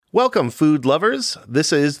Welcome, food lovers.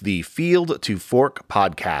 This is the Field to Fork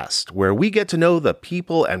podcast, where we get to know the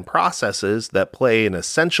people and processes that play an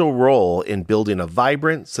essential role in building a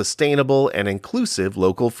vibrant, sustainable, and inclusive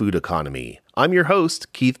local food economy. I'm your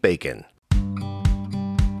host, Keith Bacon.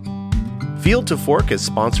 Field to Fork is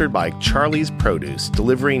sponsored by Charlie's Produce,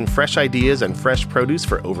 delivering fresh ideas and fresh produce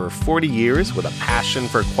for over 40 years with a passion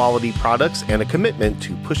for quality products and a commitment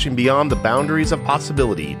to pushing beyond the boundaries of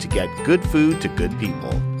possibility to get good food to good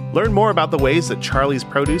people. Learn more about the ways that Charlie's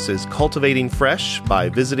Produce is cultivating fresh by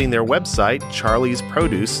visiting their website,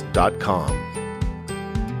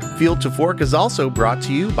 charliesproduce.com. Field to Fork is also brought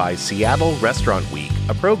to you by Seattle Restaurant Week,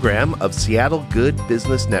 a program of Seattle Good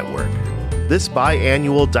Business Network. This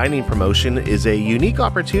biannual dining promotion is a unique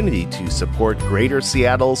opportunity to support Greater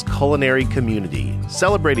Seattle's culinary community,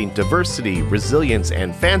 celebrating diversity, resilience,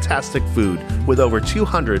 and fantastic food with over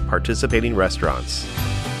 200 participating restaurants.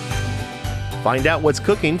 Find out what's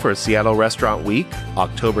cooking for Seattle Restaurant Week,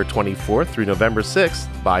 October 24th through November 6th,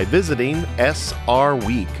 by visiting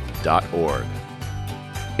srweek.org.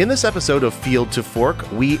 In this episode of Field to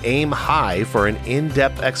Fork, we aim high for an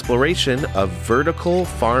in-depth exploration of vertical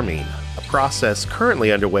farming, a process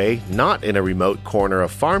currently underway not in a remote corner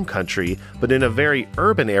of farm country, but in a very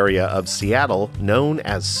urban area of Seattle known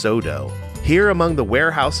as SoDo. Here among the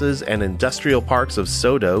warehouses and industrial parks of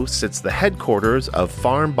SoDo sits the headquarters of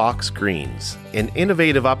FarmBox Greens, an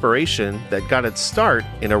innovative operation that got its start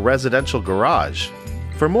in a residential garage.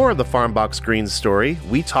 For more of the FarmBox Greens story,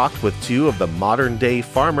 we talked with two of the modern-day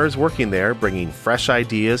farmers working there, bringing fresh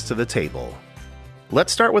ideas to the table.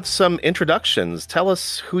 Let's start with some introductions. Tell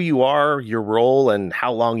us who you are, your role, and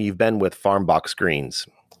how long you've been with FarmBox Greens.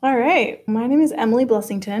 All right. My name is Emily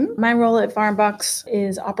Blessington. My role at FarmBox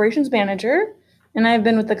is operations manager, and I've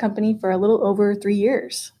been with the company for a little over 3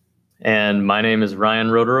 years. And my name is Ryan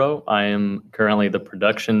Rodero. I am currently the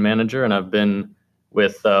production manager, and I've been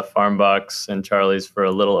with FarmBox and Charlie's for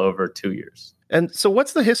a little over 2 years. And so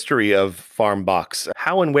what's the history of FarmBox?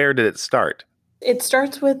 How and where did it start? It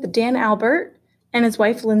starts with Dan Albert and his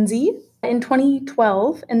wife, Lindsay, in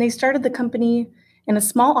 2012, and they started the company in a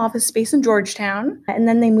small office space in Georgetown, and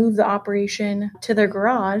then they moved the operation to their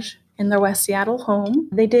garage in their West Seattle home.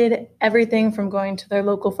 They did everything from going to their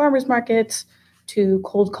local farmers markets to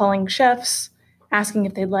cold calling chefs, asking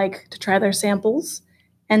if they'd like to try their samples,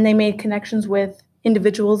 and they made connections with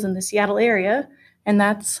individuals in the Seattle area, and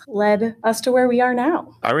that's led us to where we are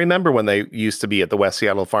now. I remember when they used to be at the West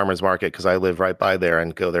Seattle Farmers Market because I live right by there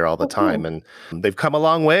and go there all the time. And they've come a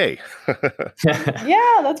long way.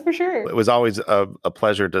 Yeah, that's for sure. It was always a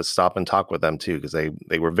pleasure to stop and talk with them, too, because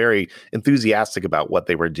they were very enthusiastic about what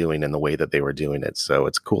they were doing and the way that they were doing it. So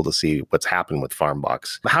it's cool to see what's happened with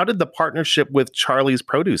FarmBox. How did the partnership with Charlie's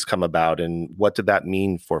Produce come about, and what did that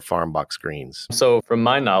mean for FarmBox Greens? So from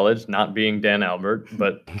my knowledge, not being Dan Albert,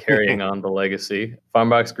 but carrying on the legacy,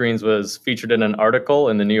 FarmBox Greens was featured in an article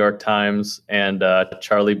in the New York Times, and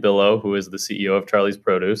Charlie Billow, who is the CEO of Charlie's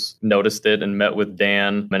Produce, noticed it and met with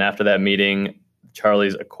Dan. And after that meeting,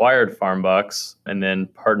 Charlie's acquired FarmBox and then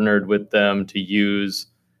partnered with them to use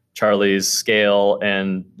Charlie's scale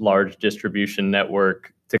and large distribution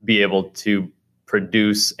network to be able to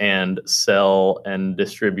produce and sell and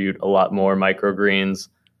distribute a lot more microgreens.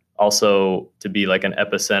 Also to be like an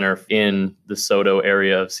epicenter in the SoDo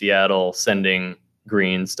area of Seattle, sending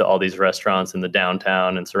greens to all these restaurants in the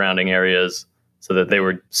downtown and surrounding areas so that they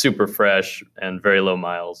were super fresh and very low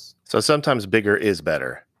miles. So sometimes bigger is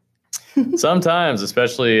better. Sometimes,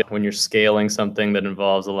 especially when you're scaling something that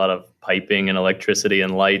involves a lot of piping and electricity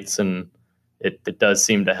and lights, and it does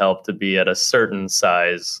seem to help to be at a certain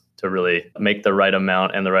size to really make the right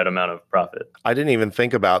amount and the right amount of profit. I didn't even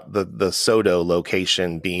think about the SoDo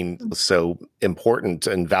location being so important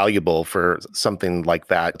and valuable for something like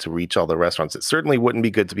that to reach all the restaurants. It certainly wouldn't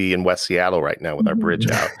be good to be in West Seattle right now with our bridge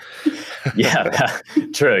out. Yeah,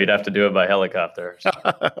 true. You'd have to do it by helicopter.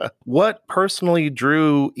 What personally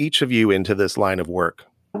drew each of you into this line of work?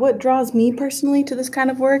 What draws me personally to this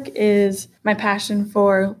kind of work is my passion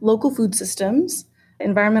for local food systems,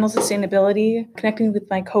 environmental sustainability, connecting with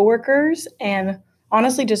my coworkers, and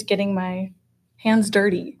honestly just getting my hands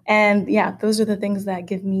dirty. And yeah, those are the things that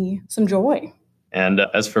give me some joy. And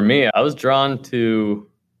as for me, I was drawn to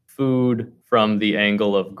food from the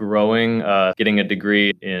angle of growing, getting a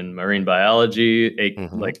degree in marine biology,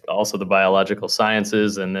 like also the biological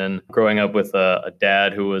sciences, and then growing up with a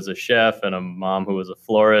dad who was a chef and a mom who was a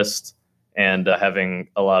florist, and having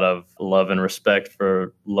a lot of love and respect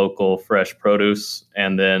for local fresh produce,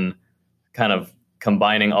 and then kind of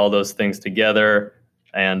combining all those things together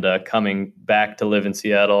and coming back to live in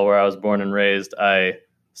Seattle where I was born and raised. I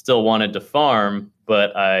still wanted to farm,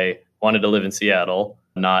 but I wanted to live in Seattle,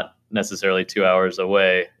 not necessarily 2 hours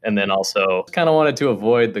away. And then also kind of wanted to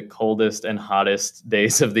avoid the coldest and hottest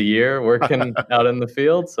days of the year working out in the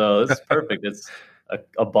field. So this is perfect. It's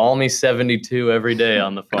a balmy 72 every day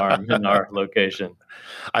on the farm in our location.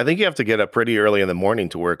 I think you have to get up pretty early in the morning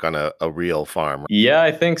to work on a real farm. Yeah,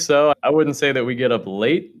 I think so. I wouldn't say that we get up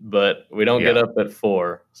late, but we don't get Yeah. up at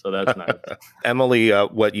 4. So that's nice. Emily,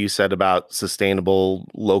 what you said about sustainable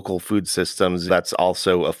local food systems, that's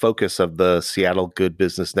also a focus of the Seattle Good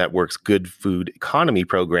Business Network's Good Food Economy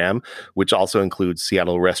program, which also includes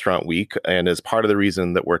Seattle Restaurant Week and is part of the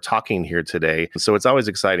reason that we're talking here today. So it's always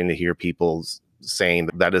exciting to hear people saying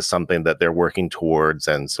that is something that they're working towards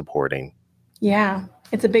and supporting. Yeah,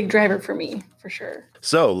 it's a big driver for me, for sure.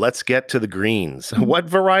 So let's get to the greens. What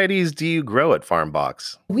varieties do you grow at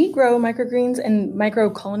FarmBox? We grow microgreens and micro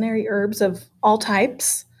culinary herbs of all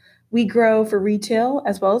types. We grow for retail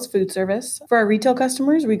as well as food service. For our retail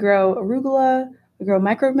customers, we grow arugula, we grow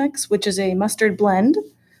micromix, which is a mustard blend.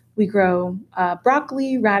 We grow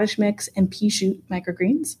broccoli, radish mix, and pea shoot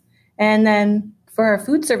microgreens. And then for our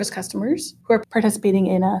food service customers who are participating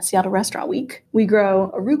in Seattle Restaurant Week, we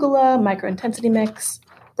grow arugula, micro-intensity mix,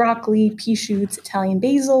 broccoli, pea shoots, Italian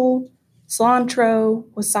basil, cilantro,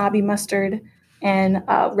 wasabi mustard, and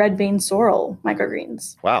red vein sorrel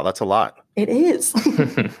microgreens. Wow, that's a lot. It is.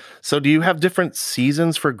 So do you have different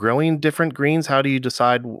seasons for growing different greens? How do you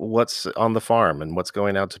decide what's on the farm and what's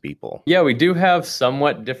going out to people? Yeah, we do have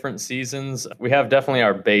somewhat different seasons. We have definitely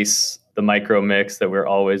our base, the micro mix that we're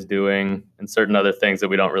always doing, and certain other things that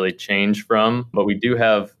we don't really change from. But we do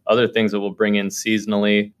have other things that we'll bring in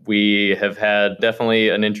seasonally. We have had definitely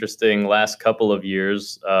an interesting last couple of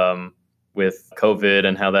years with COVID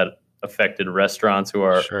and how that affected restaurants who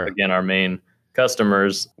are, again, our main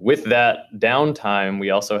customers. With that downtime, we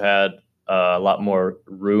also had a lot more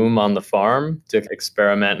room on the farm to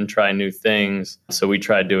experiment and try new things. So we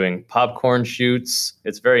tried doing popcorn shoots.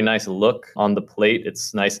 It's a very nice look on the plate.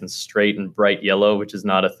 It's nice and straight and bright yellow, which is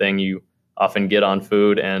not a thing you often get on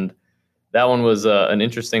food. And that one was an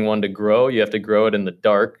interesting one to grow. You have to grow it in the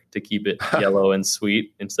dark to keep it yellow and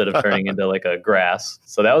sweet instead of turning into like a grass.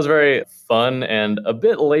 So that was very fun and a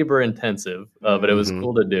bit labor intensive, but it was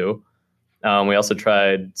cool to do. We also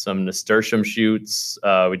tried some nasturtium shoots.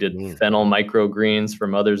 We did fennel microgreens for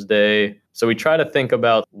Mother's Day. So we try to think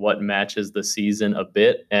about what matches the season a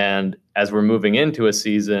bit. And as we're moving into a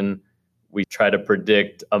season, we try to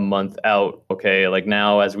predict a month out. Okay, like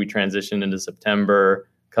now as we transition into September,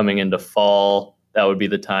 coming into fall, that would be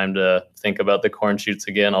the time to think about the corn shoots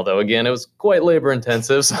again. Although, again, it was quite labor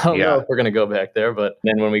intensive, so I don't know if we're going to go back there. But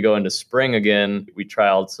then when we go into spring again, we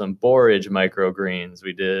trialed some borage microgreens.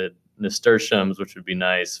 We did nasturtiums, which would be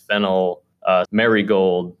nice, fennel,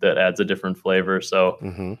 marigold that adds a different flavor. So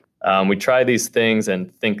we try these things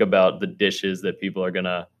and think about the dishes that people are going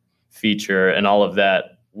to feature and all of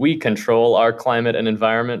that. We control our climate and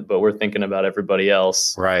environment, but we're thinking about everybody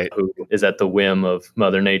else who is at the whim of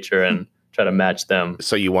Mother Nature and try to match them.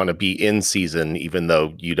 So you want to be in season, even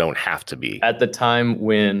though you don't have to be. At the time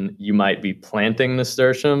when you might be planting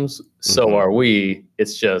nasturtiums, so are we.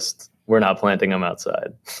 It's just we're not planting them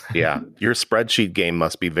outside. Yeah. Your spreadsheet game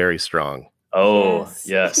must be very strong. Oh,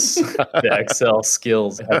 yes. The Excel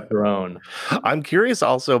skills have grown. I'm curious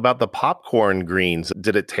also about the popcorn greens.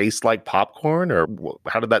 Did it taste like popcorn, or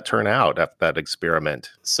how did that turn out after that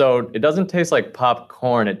experiment? So it doesn't taste like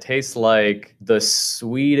popcorn. It tastes like the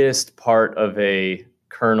sweetest part of a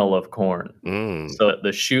kernel of corn. So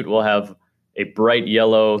the shoot will have a bright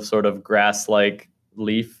yellow sort of grass-like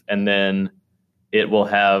leaf, and then it will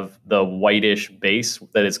have the whitish base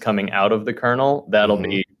that is coming out of the kernel. That'll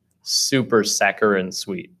be super saccharine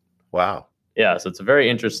sweet. Wow. Yeah, so it's a very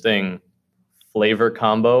interesting flavor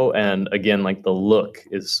combo, and again, like the look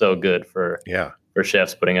is so good for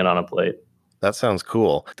chefs putting it on a plate. That sounds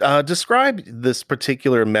cool. Describe this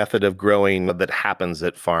particular method of growing that happens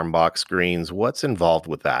at FarmBox Greens. What's involved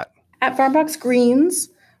with that? At FarmBox Greens,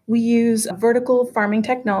 we use vertical farming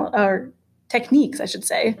techniques, I should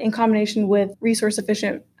say, in combination with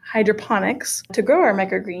resource-efficient hydroponics to grow our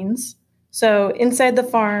microgreens. So inside the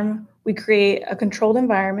farm, we create a controlled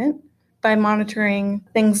environment by monitoring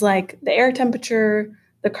things like the air temperature,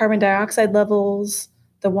 the carbon dioxide levels,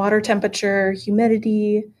 the water temperature,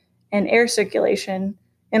 humidity, and air circulation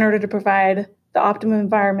in order to provide the optimum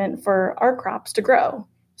environment for our crops to grow.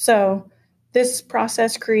 So this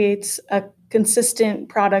process creates a consistent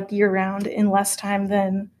product year-round in less time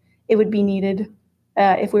than it would be needed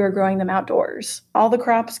if we were growing them outdoors. All the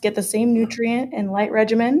crops get the same nutrient and light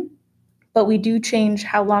regimen, but we do change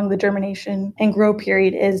how long the germination and grow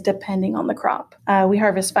period is depending on the crop. We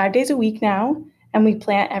harvest 5 days a week now, and we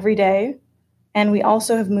plant every day. And we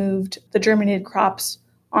also have moved the germinated crops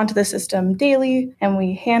onto the system daily, and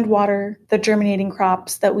we hand water the germinating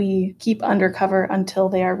crops that we keep under cover until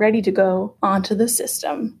they are ready to go onto the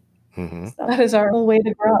system. Mm-hmm. So that is our whole way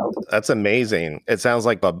to grow. That's amazing. It sounds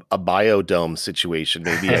like a biodome situation.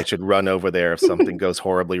 Maybe I should run over there if something goes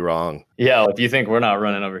horribly wrong. Yeah, if you think we're not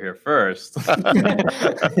running over here first.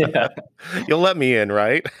 Yeah. You'll let me in,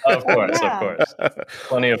 right? Of course, Yeah. of course.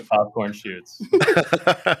 Plenty of popcorn shoots.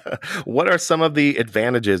 What are some of the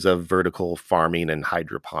advantages of vertical farming and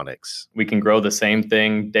hydroponics? We can grow the same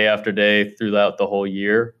thing day after day throughout the whole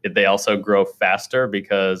year. They also grow faster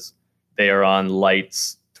because they are on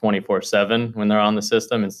lights 24/7 when they're on the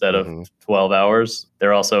system instead of 12 hours.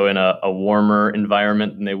 They're also in a warmer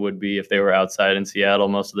environment than they would be if they were outside in Seattle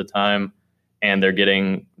most of the time. And they're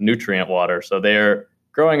getting nutrient water. So they're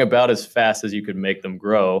growing about as fast as you could make them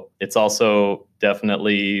grow. It's also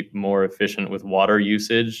definitely more efficient with water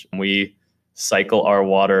usage. We cycle our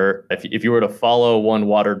water. If you were to follow one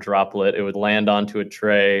water droplet, it would land onto a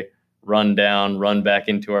tray, run down, run back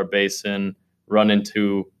into our basin, run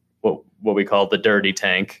into what we call the dirty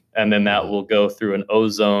tank. And then that will go through an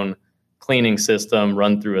ozone cleaning system,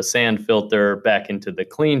 run through a sand filter, back into the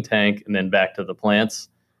clean tank, and then back to the plants.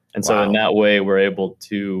 And so in that way, we're able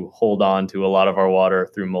to hold on to a lot of our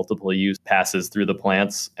water through multiple use passes through the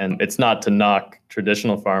plants. And it's not to knock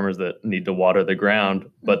traditional farmers that need to water the ground,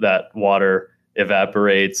 but that water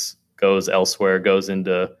evaporates, goes elsewhere, goes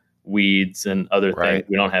into weeds and other things.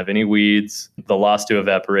 We don't have any weeds. The loss to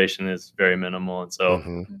evaporation is very minimal. And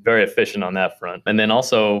so very efficient on that front. And then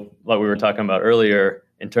also, like we were talking about earlier,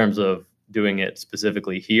 in terms of doing it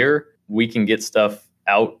specifically here, we can get stuff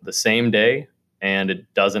out the same day and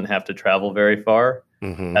it doesn't have to travel very far,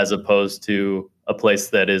 as opposed to a place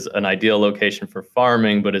that is an ideal location for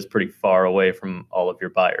farming, but is pretty far away from all of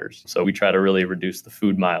your buyers. So we try to really reduce the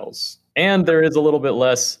food miles. And there is a little bit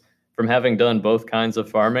less, from having done both kinds of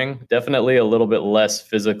farming, definitely a little bit less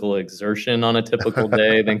physical exertion on a typical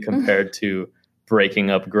day than compared to breaking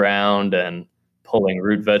up ground and pulling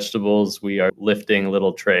root vegetables. We are lifting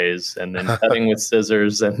little trays and then cutting with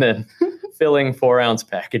scissors and then filling 4-ounce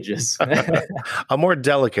packages. A more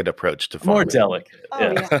delicate approach to farming. More delicate.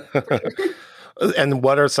 Yeah. And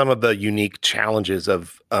what are some of the unique challenges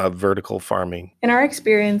of vertical farming? In our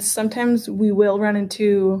experience, sometimes we will run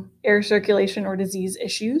into air circulation or disease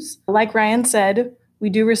issues. Like Ryan said, we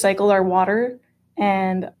do recycle our water,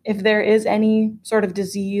 and if there is any sort of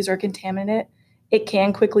disease or contaminant, it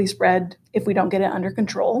can quickly spread if we don't get it under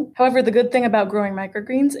control. However, the good thing about growing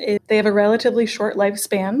microgreens is they have a relatively short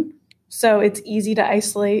lifespan, so it's easy to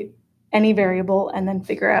isolate any variable and then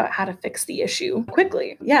figure out how to fix the issue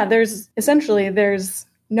quickly. Yeah, there's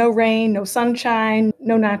no rain, no sunshine,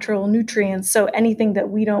 no natural nutrients. So anything that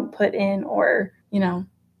we don't put in, or,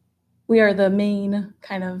 we are the main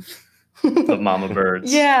kind of mama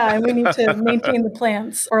birds. Yeah, and we need to maintain the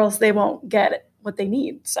plants or else they won't get what they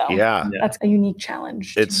need. So that's a unique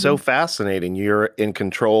challenge. It's so fascinating. You're in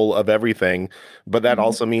control of everything, but that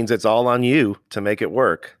also means it's all on you to make it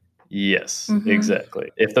work. Yes,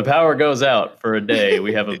 exactly. If the power goes out for a day,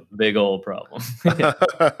 we have a big old problem. And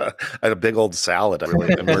a big old salad,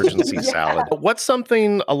 really, emergency salad. What's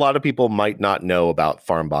something a lot of people might not know about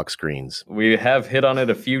FarmBox greens? We have hit on it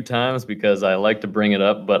a few times because I like to bring it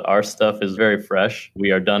up, but our stuff is very fresh.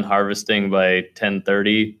 We are done harvesting by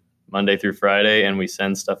 10:30 Monday through Friday, and we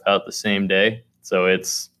send stuff out the same day. So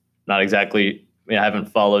it's not exactly... I haven't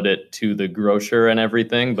followed it to the grocer and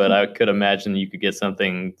everything, but I could imagine you could get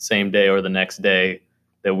something same day or the next day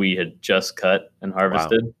that we had just cut and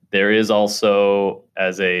harvested. Wow. There is also,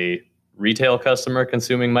 as a retail customer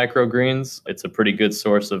consuming microgreens, it's a pretty good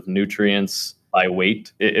source of nutrients by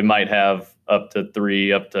weight. It might have up to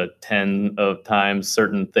 3, up to 10 of times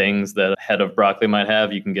certain things that a head of broccoli might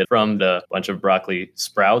have. You can get from the bunch of broccoli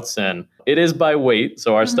sprouts, and it is by weight,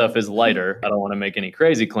 so our stuff is lighter. I don't want to make any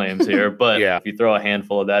crazy claims here, but if you throw a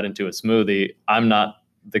handful of that into a smoothie, I'm not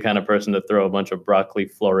the kind of person to throw a bunch of broccoli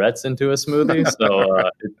florets into a smoothie, so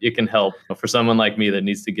it can help. For someone like me that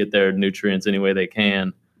needs to get their nutrients any way they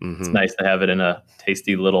can, it's nice to have it in a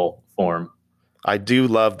tasty little form. I do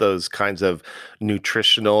love those kinds of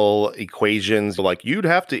nutritional equations, like you'd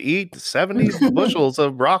have to eat 70 bushels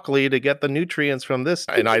of broccoli to get the nutrients from this.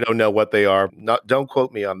 And I don't know what they are. Don't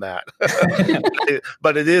quote me on that.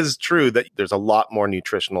 But it is true that there's a lot more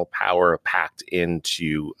nutritional power packed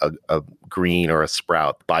into a green or a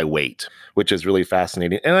sprout by weight, which is really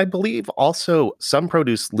fascinating. And I believe also some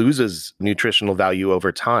produce loses nutritional value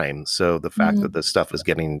over time. So the fact that this stuff is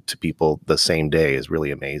getting to people the same day is really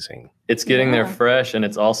amazing. It's getting there fresh, and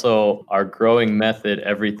it's also our growing method.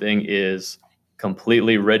 Everything is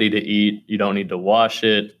completely ready to eat. You don't need to wash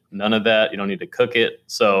it, none of that. You don't need to cook it.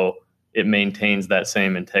 So it maintains that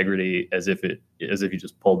same integrity as if you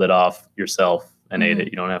just pulled it off yourself and ate it.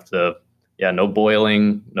 You don't have to, no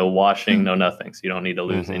boiling, no washing, no nothing. So you don't need to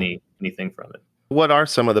lose anything from it. What are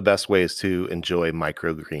some of the best ways to enjoy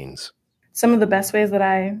microgreens? Some of the best ways that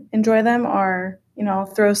I enjoy them are, I'll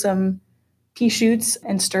throw some pea shoots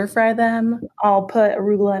and stir fry them. I'll put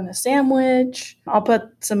arugula in a sandwich. I'll put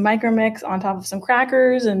some micro mix on top of some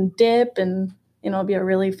crackers and dip, and it'll be a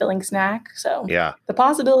really filling snack. So the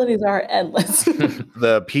possibilities are endless.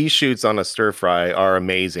 The pea shoots on a stir fry are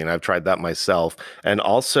amazing. I've tried that myself. And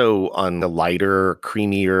also on the lighter,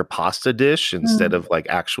 creamier pasta dish, instead of like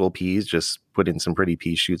actual peas, just put in some pretty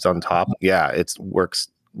pea shoots on top. Yeah, it works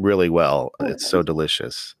really well. It's so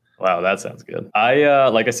delicious. Wow, that sounds good.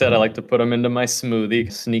 Like I said, I like to put them into my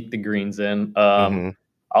smoothie, sneak the greens in.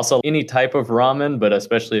 Also, any type of ramen, but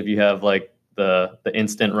especially if you have like the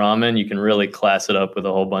instant ramen, you can really class it up with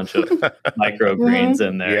a whole bunch of microgreens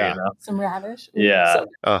in there. Some radish.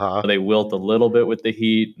 They wilt a little bit with the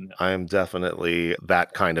heat. I am definitely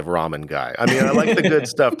that kind of ramen guy. I mean, I like the good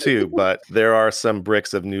stuff too, but there are some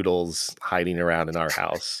bricks of noodles hiding around in our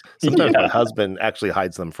house. Sometimes my husband actually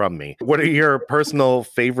hides them from me. What are your personal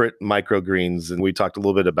favorite microgreens? And we talked a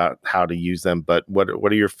little bit about how to use them, but what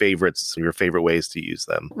are your favorites, your favorite ways to use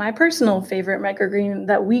them? My personal favorite microgreen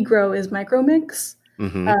that we grow is micro mix.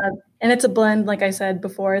 And it's a blend, like I said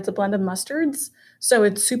before, it's a blend of mustards. So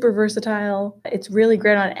it's super versatile. It's really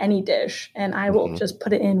great on any dish. And I will just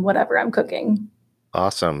put it in whatever I'm cooking.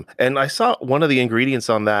 Awesome. And I saw one of the ingredients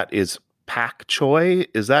on that is pak choi.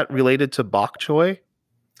 Is that related to bok choy?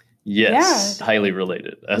 Yes, highly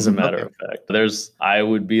related, as a matter of fact. I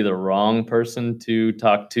would be the wrong person to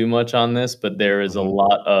talk too much on this, but there is a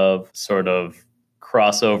lot of sort of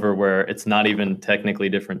crossover where it's not even technically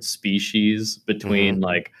different species between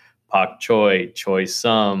like pak choi, choy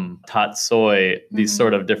sum, tat soy, these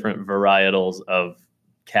sort of different varietals of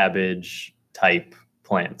cabbage type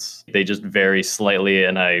plants. They just vary slightly,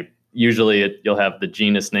 and you'll have the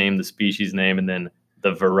genus name, the species name, and then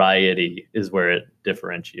the variety is where it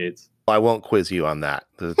differentiates. I won't quiz you on that.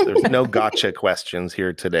 There's no gotcha questions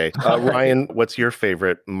here today. Ryan, what's your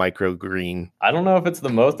favorite microgreen? I don't know if it's the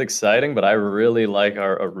most exciting, but I really like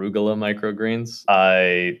our arugula microgreens.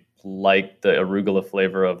 I like the arugula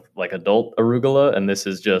flavor of like adult arugula, and this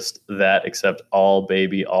is just that, except all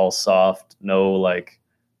baby, all soft, no like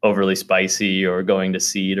overly spicy or going to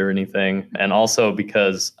seed or anything. And also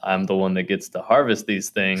because I'm the one that gets to harvest these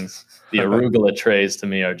things, the arugula trays to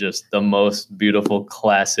me are just the most beautiful,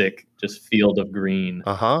 classic, just field of green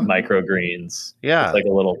microgreens. Yeah. It's like a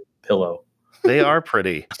little pillow. They are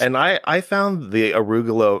pretty. And I found the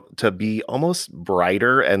arugula to be almost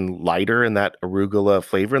brighter and lighter in that arugula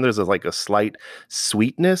flavor. And there's a slight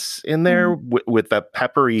sweetness in there with that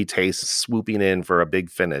peppery taste swooping in for a big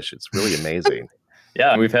finish. It's really amazing.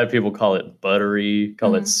 Yeah, we've had people call it buttery,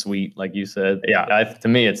 call it sweet, like you said. Yeah, to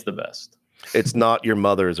me, it's the best. It's not your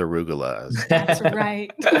mother's arugula. That's right.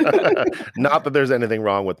 Not that there's anything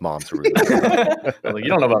wrong with mom's arugula. You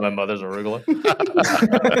don't know about my mother's arugula.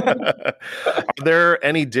 Are there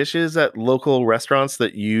any dishes at local restaurants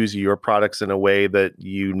that use your products in a way that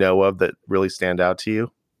you know of that really stand out to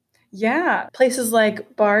you? Yeah, places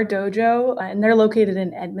like Bar Dojo, and they're located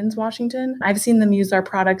in Edmonds, Washington. I've seen them use our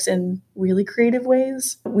products in really creative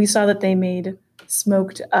ways. We saw that they made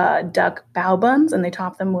smoked duck bao buns, and they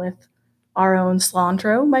topped them with our own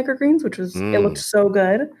cilantro microgreens, which was, it looked so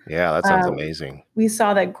good. Yeah, that sounds amazing. We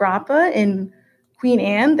saw that Grappa in Queen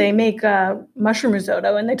Anne, they make mushroom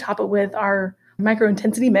risotto, and they top it with our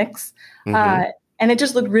micro-intensity mix. And it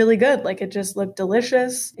just looked really good. Like, it just looked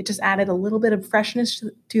delicious. It just added a little bit of freshness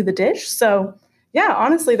to the dish. So yeah,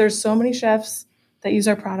 honestly, there's so many chefs that use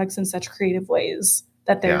our products in such creative ways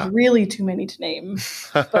that there's really too many to name.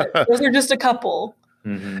 But those are just a couple.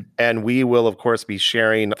 And we will, of course, be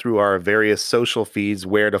sharing through our various social feeds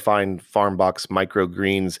where to find FarmBox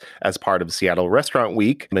microgreens as part of Seattle Restaurant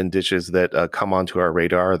Week and dishes that come onto our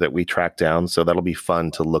radar that we track down. So that'll be fun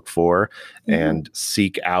to look for and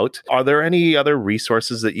seek out. Are there any other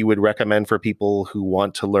resources that you would recommend for people who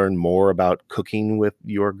want to learn more about cooking with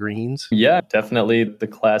your greens? Yeah, definitely the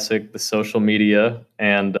classic, the social media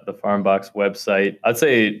and the FarmBox website. I'd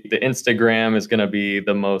say the Instagram is going to be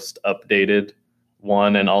the most updated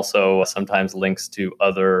one, and also sometimes links to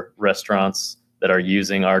other restaurants that are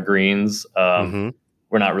using our greens. We're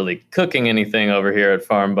not really cooking anything over here at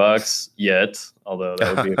FarmBox yet, although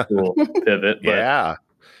that would be a cool pivot.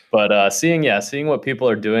 But seeing what people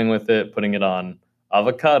are doing with it, putting it on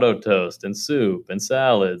avocado toast and soup and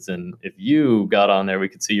salads. And if you got on there, we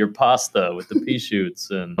could see your pasta with the pea shoots.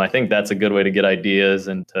 And I think that's a good way to get ideas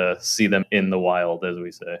and to see them in the wild, as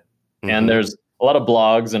we say. Mm-hmm. And there's a lot of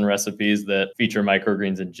blogs and recipes that feature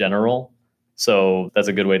microgreens in general. So that's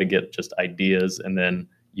a good way to get just ideas, and then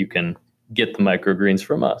you can get the microgreens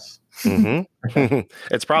from us. Mm-hmm.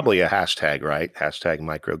 It's probably a hashtag, right? Hashtag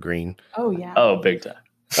microgreen. Oh, yeah. Oh, big time.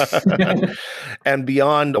 And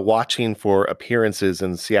beyond watching for appearances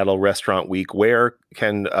in Seattle Restaurant Week, where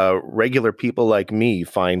can regular people like me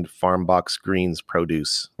find Farmbox Greens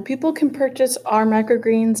produce? People can purchase our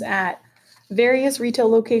microgreens at various retail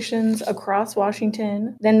locations across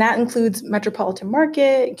Washington. Then that includes Metropolitan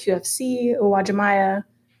Market, QFC, Uwajimaya,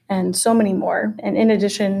 and so many more. And in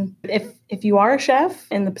addition, if you are a chef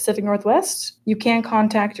in the Pacific Northwest, you can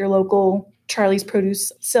contact your local Charlie's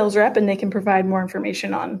Produce sales rep, and they can provide more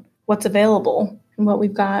information on what's available and what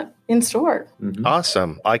we've got in store. Mm-hmm.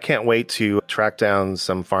 Awesome. I can't wait to track down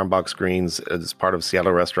some Farmbox Greens as part of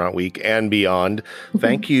Seattle Restaurant Week and beyond.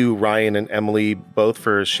 Thank you, Ryan and Emily, both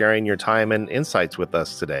for sharing your time and insights with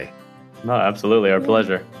us today. No, absolutely. Our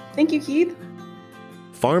pleasure. Thank you, Keith.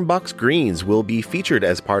 Farmbox Greens will be featured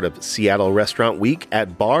as part of Seattle Restaurant Week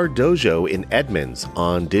at Bar Dojo in Edmonds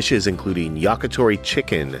on dishes including yakitori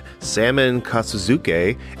chicken, salmon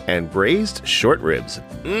katsuzuke, and braised short ribs.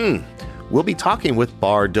 We'll be talking with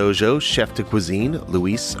Bar Dojo chef de cuisine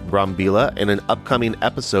Luis Brambilla in an upcoming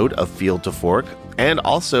episode of Field to Fork. And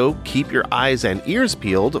also keep your eyes and ears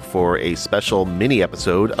peeled for a special mini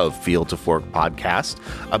episode of Field to Fork podcast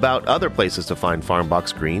about other places to find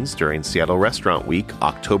Farmbox Greens during Seattle Restaurant Week,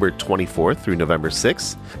 October 24th through November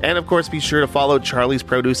 6th. And of course, be sure to follow Charlie's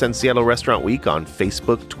Produce and Seattle Restaurant Week on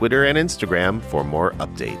Facebook, Twitter, and Instagram for more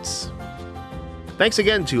updates. Thanks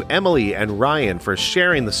again to Emily and Ryan for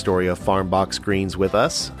sharing the story of Farmbox Greens with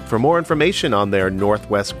us. For more information on their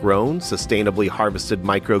Northwest-grown, sustainably harvested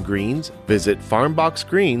microgreens, visit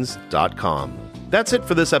farmboxgreens.com. That's it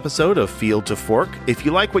for this episode of Field to Fork. If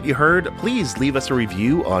you like what you heard, please leave us a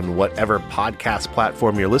review on whatever podcast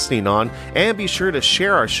platform you're listening on, and be sure to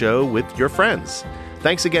share our show with your friends.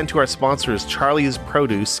 Thanks again to our sponsors, Charlie's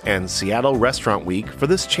Produce and Seattle Restaurant Week, for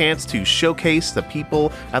this chance to showcase the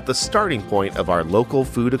people at the starting point of our local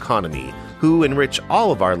food economy, who enrich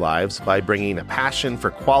all of our lives by bringing a passion for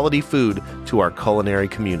quality food to our culinary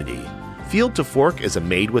community. Field to Fork is a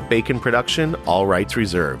Made with Bacon production, all rights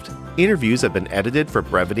reserved. Interviews have been edited for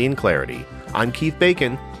brevity and clarity. I'm Keith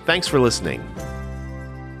Bacon. Thanks for listening.